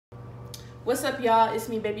What's up, y'all? It's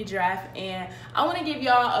me, Baby Giraffe, and I want to give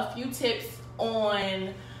y'all a few tips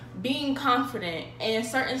on being confident and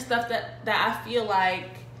certain stuff that I feel like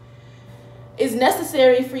is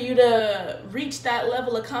necessary for you to reach that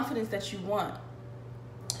level of confidence that you want.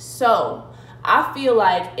 So I feel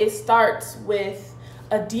like it starts with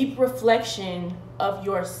a deep reflection of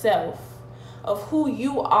yourself, of who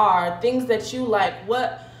you are, things that you like,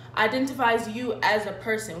 what identifies you as a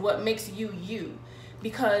person, what makes you you.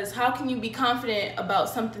 Because how can you be confident about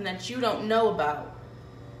something that you don't know about?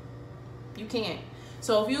 You can't.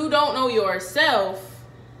 So if you don't know yourself,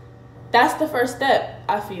 that's the first step,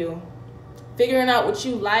 I feel. Figuring out what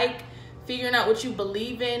you like, figuring out what you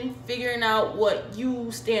believe in, figuring out what you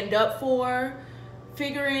stand up for,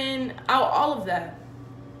 figuring out all of that.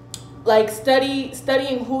 Like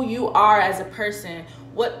studying who you are as a person,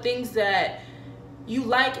 what things that you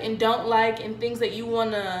like and don't like, and things that you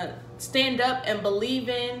want to stand up and believe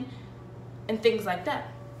in, and things like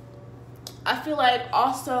that. I feel like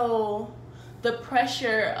also the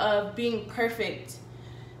pressure of being perfect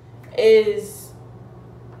is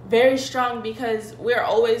very strong because we're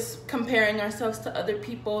always comparing ourselves to other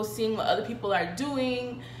people, seeing what other people are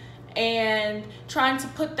doing, and trying to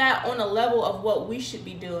put that on a level of what we should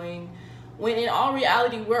be doing, when in all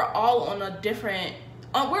reality we're all on a different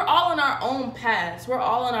we're all on our own paths. We're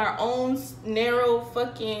all on our own narrow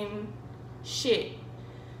fucking shit.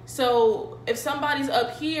 So if somebody's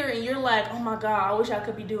up here and you're like, oh my God, I wish I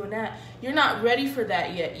could be doing that, you're not ready for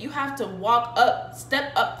that yet. You have to walk up,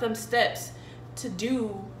 step up them steps to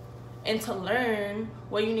do and to learn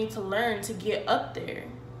what you need to learn to get up there.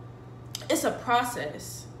 It's a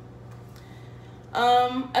process.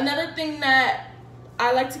 Another thing that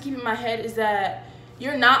I like to keep in my head is that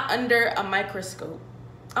you're not under a microscope.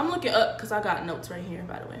 I'm looking up because I got notes right here,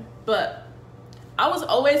 by the way. But I was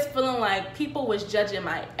always feeling like people was judging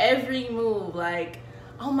my every move. Like,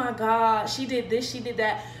 oh my God, she did this, she did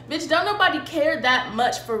that. Bitch, don't nobody care that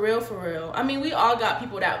much for real, for real. I mean, we all got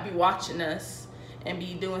people that be watching us and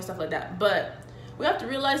be doing stuff like that. But we have to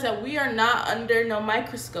realize that we are not under no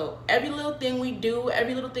microscope. Every little thing we do,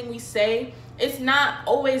 every little thing we say, it's not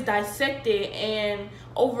always dissected and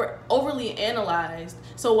overly analyzed.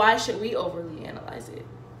 So why should we overly analyze it?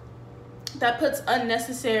 That puts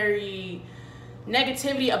unnecessary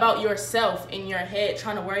negativity about yourself in your head,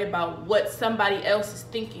 trying to worry about what somebody else is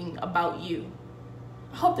thinking about you.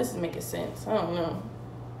 I hope this is making sense. I don't know.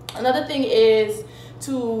 Another thing is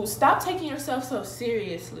to stop taking yourself so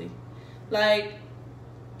seriously. Like,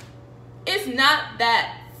 it's not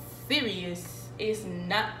that serious. It's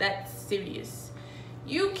not that serious.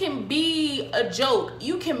 You can be a joke.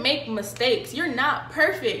 You can make mistakes. You're not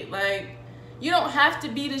perfect. Like, you don't have to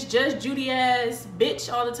be this Judge Judy ass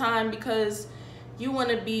bitch all the time because you want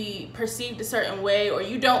to be perceived a certain way, or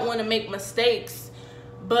you don't want to make mistakes.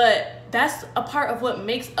 But that's a part of what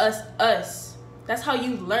makes us us. That's how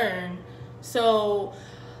you learn. So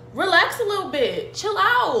relax a little bit, chill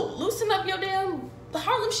out, loosen up your damn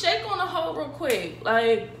Harlem Shake on a hoe real quick.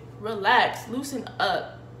 Like, relax, loosen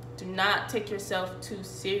up. Do not take yourself too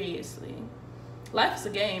seriously. Life is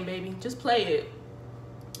a game, baby. Just play it.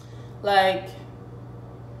 Like,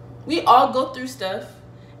 we all go through stuff,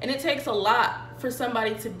 and it takes a lot for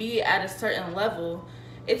somebody to be at a certain level.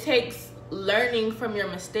 It takes learning from your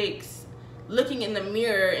mistakes, looking in the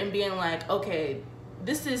mirror and being like, okay,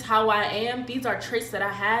 this is how I am. These are traits that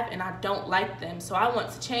I have, and I don't like them, so I want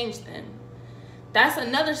to change them. That's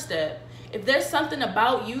another step. If there's something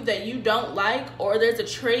about you that you don't like, or there's a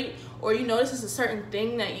trait, or you notice it's a certain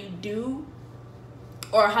thing that you do,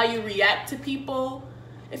 or how you react to people,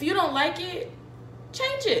 if you don't like it,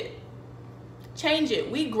 change it. Change it.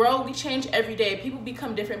 We grow, we change every day. People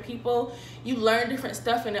become different people. You learn different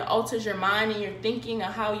stuff, and it alters your mind and your thinking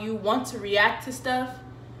of how you want to react to stuff.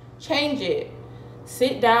 Change it.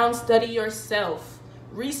 Sit down, study yourself,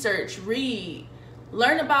 research, read,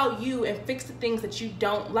 learn about you, and fix the things that you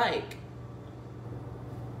don't like.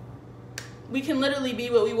 We can literally be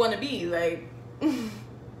what we want to be. Like,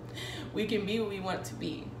 we can be what we want to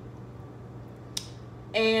be.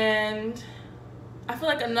 And I feel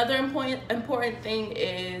like another important thing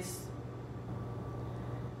is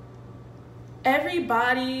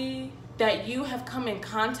everybody that you have come in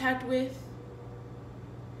contact with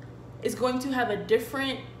is going to have a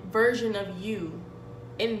different version of you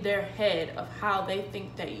in their head of how they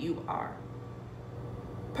think that you are.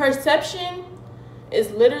 Perception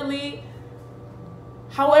is literally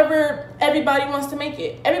however everybody wants to make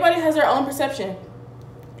it. Everybody has their own perception.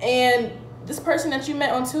 And this person that you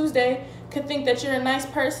met on Tuesday could think that you're a nice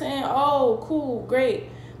person. Oh, cool, great.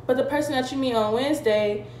 But the person that you meet on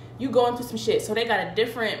Wednesday, you going through some shit. So they got a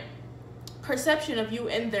different perception of you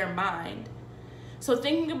in their mind. So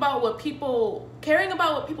caring about what people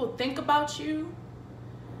think about you,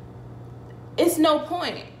 it's no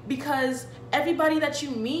point, because everybody that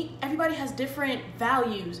you meet, everybody has different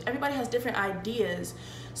values, everybody has different ideas.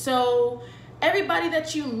 So everybody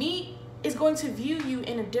that you meet is going to view you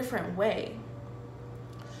in a different way.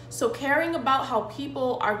 So caring about how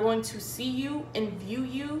people are going to see you and view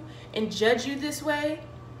you and judge you this way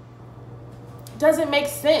doesn't make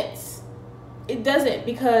sense. It doesn't,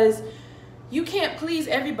 because you can't please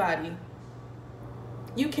everybody.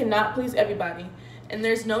 You cannot please everybody. And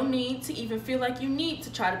there's no need to even feel like you need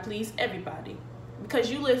to try to please everybody, because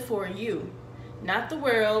you live for you, not the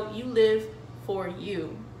world. You live for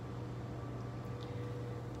you.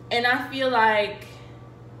 And I feel like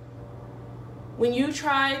when you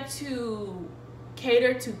try to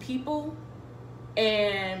cater to people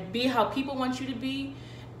and be how people want you to be,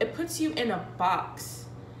 it puts you in a box.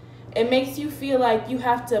 It makes you feel like you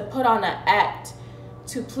have to put on an act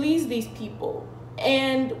to please these people.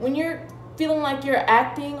 And when you're feeling like you're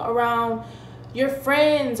acting around your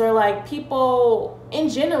friends or like people in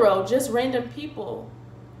general, just random people,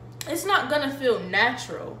 it's not gonna feel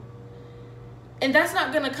natural. And that's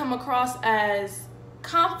not gonna come across as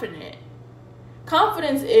confident.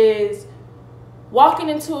 Confidence is walking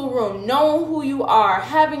into a room, knowing who you are,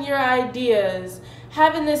 having your ideas,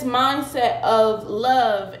 having this mindset of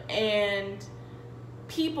love, and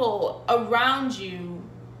people around you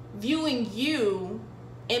viewing you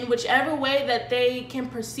in whichever way that they can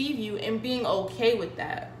perceive you, and being okay with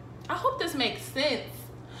that. I hope this makes sense.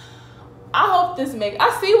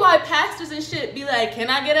 I see why pastors and shit be like, can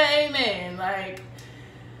I get an amen? Like,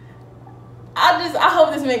 I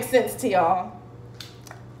hope this makes sense to y'all.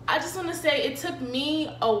 I just want to say it took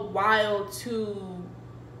me a while to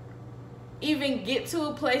even get to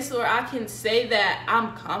a place where I can say that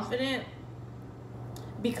I'm confident,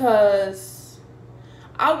 because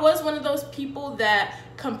I was one of those people that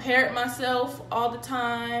compared myself all the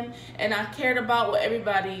time, and I cared about what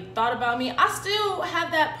everybody thought about me. I still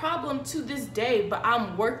have that problem to this day, but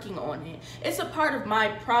I'm working on it. It's a part of my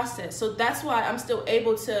process. So that's why I'm still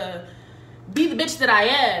able to be the bitch that I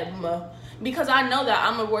am, because I know that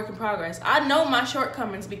I'm a work in progress. I know my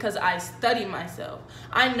shortcomings because I study myself.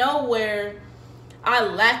 I know where I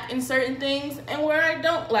lack in certain things and where I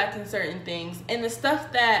don't lack in certain things. And the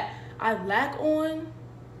stuff that I lack on,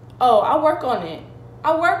 I work on it.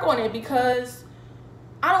 I work on it because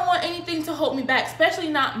I don't want anything to hold me back, especially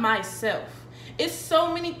not myself. It's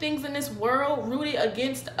so many things in this world rooted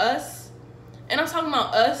against us. And I'm talking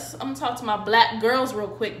about us. I'm gonna talk to my black girls real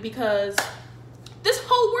quick, because this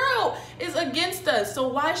whole world is against us. So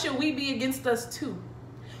why should we be against us too?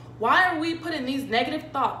 Why are we putting these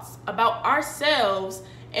negative thoughts about ourselves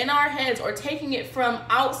in our heads, or taking it from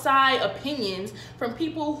outside opinions from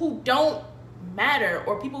people who don't matter,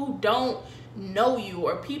 or people who don't know you,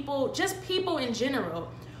 or just people in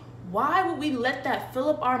general? Why would we let that fill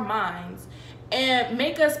up our minds and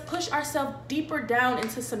make us push ourselves deeper down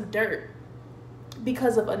into some dirt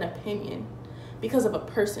because of an opinion, because of a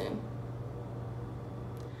person?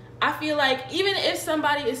 I feel like even if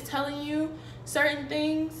somebody is telling you certain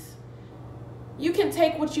things, you can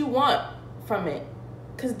take what you want from it,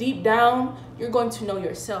 because deep down you're going to know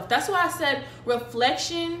yourself. That's why I said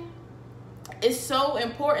reflection is so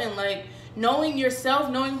important. Like, knowing yourself,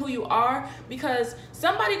 knowing who you are, because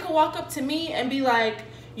somebody could walk up to me and be like,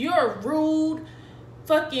 you're a rude,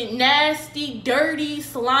 fucking nasty, dirty,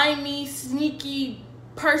 slimy, sneaky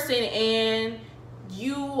person, and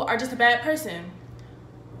you are just a bad person.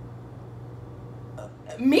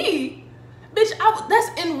 Me? Bitch,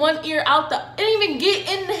 that's in one ear, out the, it didn't even get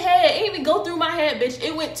in the head, it didn't even go through my head, bitch.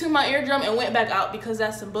 It went to my eardrum and went back out, because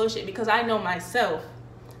that's some bullshit, because I know myself.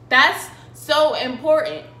 That's so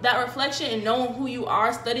important. That reflection and knowing who you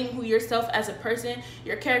are, studying who yourself as a person,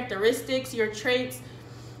 your characteristics, your traits,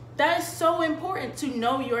 that is so important to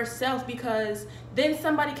know yourself, because then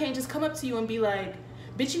somebody can't just come up to you and be like,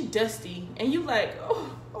 bitch, you dusty, and you like,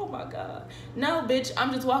 oh my God. No, bitch,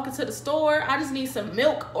 I'm just walking to the store. I just need some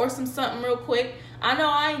milk or something real quick. I know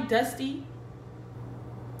I ain't dusty.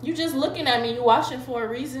 You just looking at me. You watching for a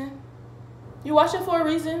reason. You watching for a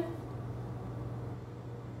reason.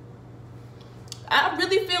 I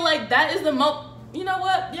really feel like that is the most, you know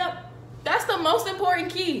what? Yep. That's the most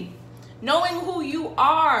important key. Knowing who you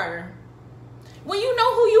are. When you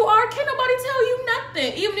know who you are, can't nobody tell you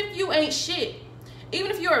nothing. Even if you ain't shit.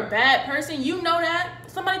 Even if you're a bad person, you know that.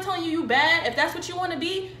 Somebody telling you bad, if that's what you want to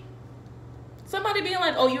be, somebody being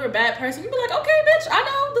like, oh, you're a bad person, you be like, okay, bitch, I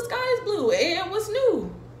know the sky is blue, and what's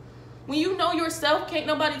new? When you know yourself, can't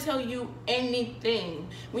nobody tell you anything.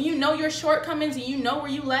 When you know your shortcomings and you know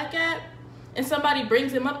where you lack at, and somebody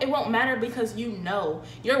brings them up, it won't matter because you know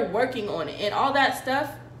you're working on it. And all that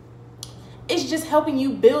stuff is just helping you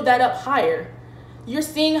build that up higher. You're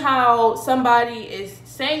seeing how somebody is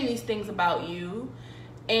saying these things about you,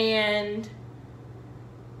 and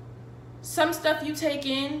some stuff you take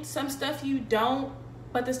in, some stuff you don't,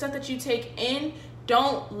 but the stuff that you take in,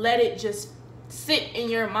 don't let it just sit in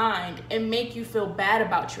your mind and make you feel bad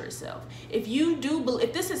about yourself. If you do,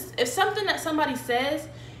 if something that somebody says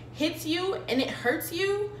hits you and it hurts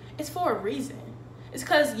you, it's for a reason. It's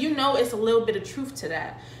because you know it's a little bit of truth to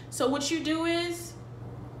that. So what you do is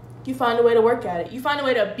you find a way to work at it. You find a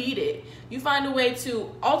way to beat it. You find a way to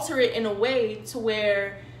alter it in a way to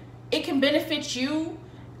where it can benefit you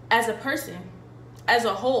as a person, as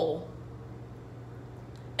a whole.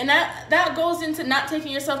 And that goes into not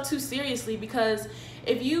taking yourself too seriously, because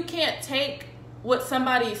if you can't take what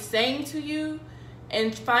somebody is saying to you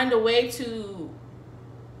and find a way to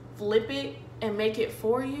flip it and make it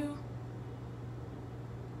for you,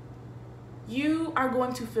 you are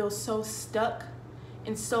going to feel so stuck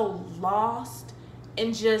and so lost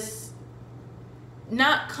and just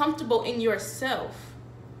not comfortable in yourself,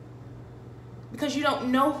 because you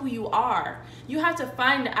don't know who you are. You have to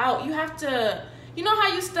find out. You have to, you know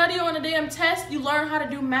how you study on a damn test, you learn how to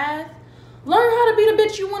do math? Learn how to be the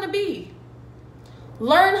bitch you want to be.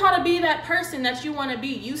 Learn how to be that person that you want to be.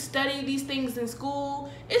 You study these things in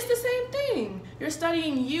school, it's the same thing. You're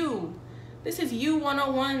studying you. This is you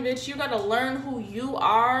 101, bitch. You got to learn who you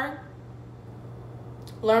are.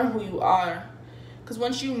 Learn who you are. Because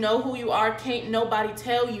once you know who you are, can't nobody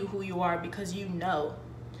tell you who you are, because you know.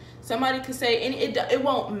 Somebody could say, and it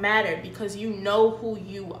won't matter, because you know who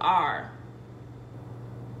you are.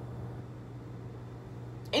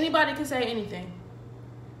 Anybody can say anything.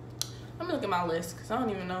 Let me look at my list, because I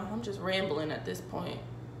don't even know. I'm just rambling at this point.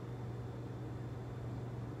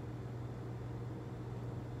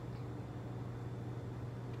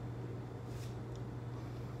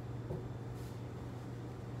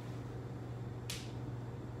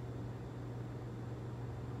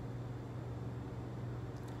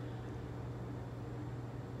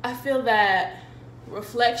 I feel that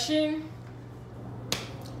reflection,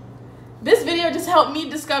 this video just helped me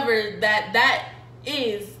discover that that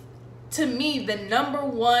is, to me, the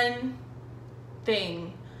 #1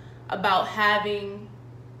 thing about having,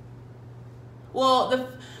 well, the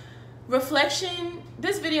reflection,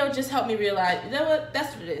 this video just helped me realize, you know what,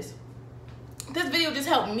 that's what it is. This video just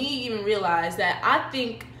helped me even realize that I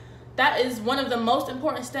think that is one of the most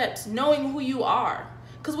important steps, knowing who you are.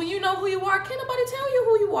 Because when you know who you are, can't nobody tell you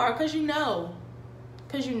who you are, because you know.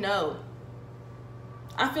 Because you know.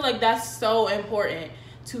 I feel like that's so important,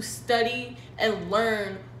 to study and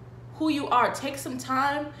learn who you are. Take some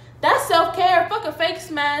time. That's self-care. Fuck a fake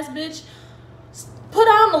smash, bitch. Put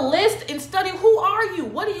on a list and study. Who are you?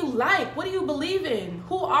 What do you like? What do you believe in?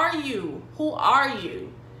 Who are you? Who are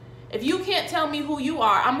you? If you can't tell me who you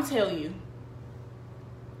are, I'm going to tell you.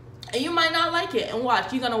 And you might not like it. And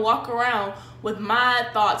watch, you're going to walk around with my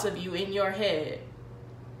thoughts of you in your head.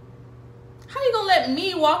 How you gonna let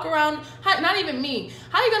me walk around, not even me,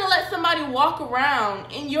 how you gonna let somebody walk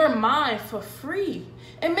around in your mind for free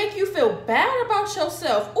and make you feel bad about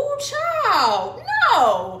yourself? Ooh, child,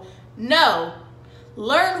 no, no.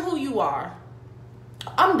 Learn who you are.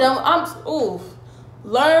 I'm done,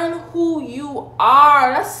 learn who you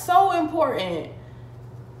are. That's so important.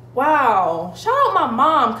 Wow, shout out my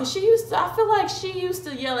mom, because I feel like she used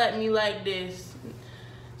to yell at me like this,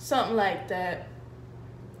 something like that.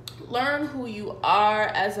 Learn who you are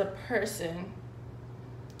as a person,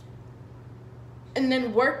 and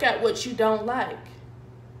then work at what you don't like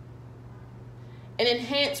and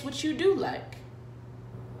enhance what you do like.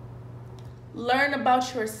 Learn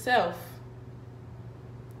about yourself,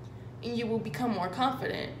 and you will become more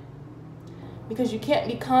confident, because you can't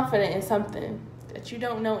be confident in something that you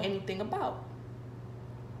don't know anything about.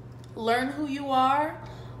 Learn who you are,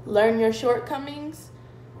 learn your shortcomings.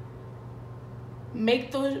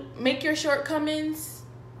 Make your shortcomings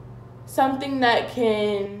something that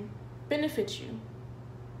can benefit you.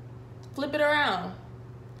 Flip it around.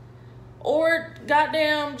 Or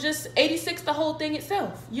goddamn just 86 the whole thing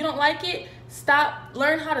itself. You don't like it? Stop.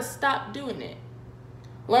 Learn how to stop doing it.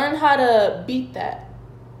 Learn how to beat that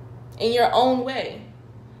in your own way.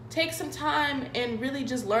 Take some time and really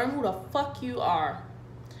just learn who the fuck you are.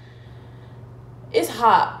 It's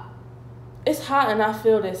hot. It's hot, and I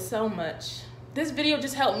feel this so much. This video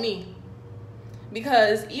just helped me,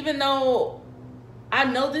 because even though I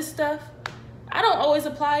know this stuff, I don't always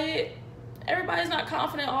apply it Everybody's not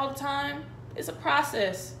confident all the time. It's a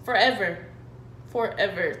process. Forever.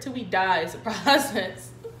 Till we die, it's a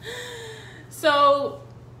process. So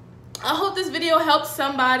I hope this video helps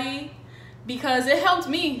somebody, because it helped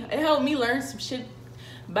me. It helped me learn some shit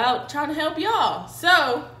about trying to help y'all.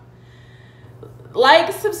 So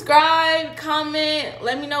like, subscribe, comment,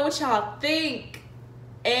 let me know what y'all think,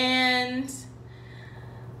 and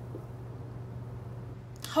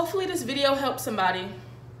hopefully this video helps somebody,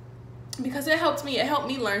 because it helped me. It helped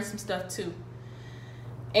me learn some stuff too.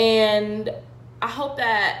 And I hope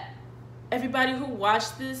that everybody who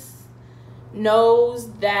watched this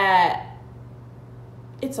knows that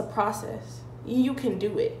it's a process. You can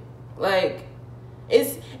do it. Like,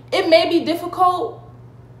 it may be difficult.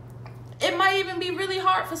 It might even be really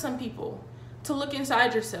hard for some people to look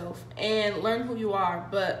inside yourself and learn who you are,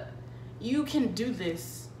 but you can do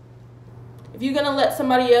this. If you're gonna let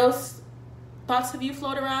somebody else thoughts of you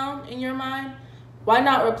float around in your mind, why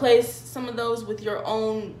not replace some of those with your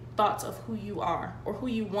own thoughts of who you are or who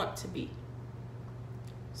you want to be?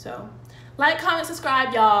 So, like, comment,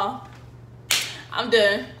 subscribe, y'all. I'm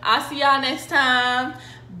done. I'll see y'all next time.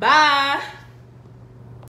 Bye.